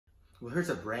Well, here's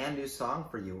a brand new song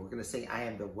for you. We're going to sing I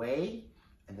Am the Way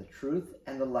and the Truth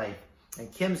and the Life.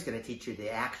 And Kim's going to teach you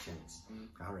the actions.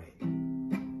 All right.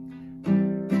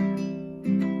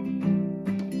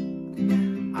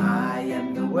 I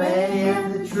am the way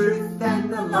and the truth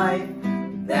and the life.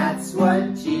 That's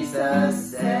what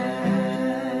Jesus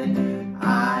said.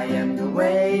 I am the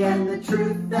way and the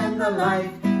truth and the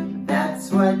life.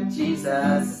 That's what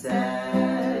Jesus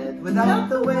said. Without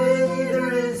the way,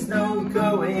 there is no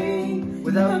going.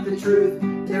 Without the truth,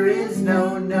 there is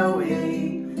no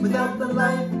knowing. Without the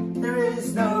life, there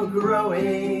is no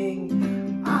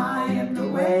growing. I am the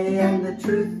way and the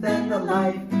truth and the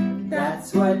life.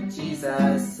 That's what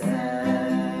Jesus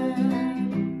said.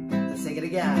 Let's sing it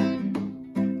again.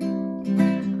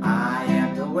 I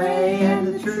am the way and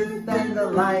the truth and the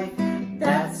life.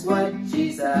 That's what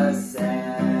Jesus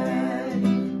said.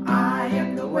 I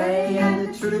am the way and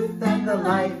the truth and the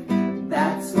life.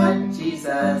 That's what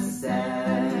Jesus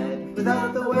said.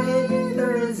 Without the way,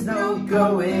 there is no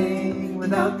going.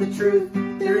 Without the truth,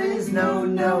 there is no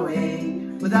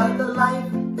knowing. Without the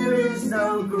life, there is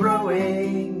no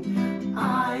growing.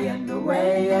 I am the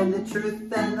way and the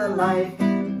truth and the life.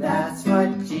 That's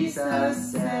what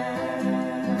Jesus said.